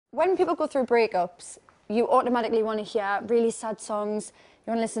When people go through breakups, you automatically want to hear really sad songs.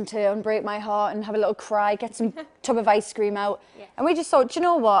 You want to listen to Unbreak My Heart and have a little cry, get some tub of ice cream out. Yeah. And we just thought, do you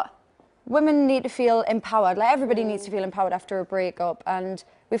know what? Women need to feel empowered. Like, everybody needs to feel empowered after a breakup. And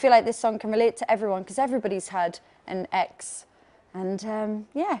we feel like this song can relate to everyone because everybody's had an ex. And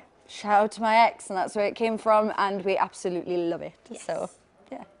yeah, shout out to my ex, and that's where it came from. And we absolutely love it. Yes. So,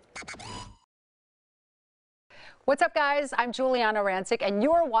 yeah. What's up, guys? I'm Giuliana Rancic, and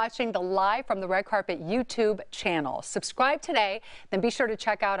you're watching the Live from the Red Carpet YouTube channel. Subscribe today, then be sure to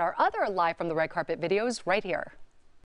check out our other Live from the Red Carpet videos right here.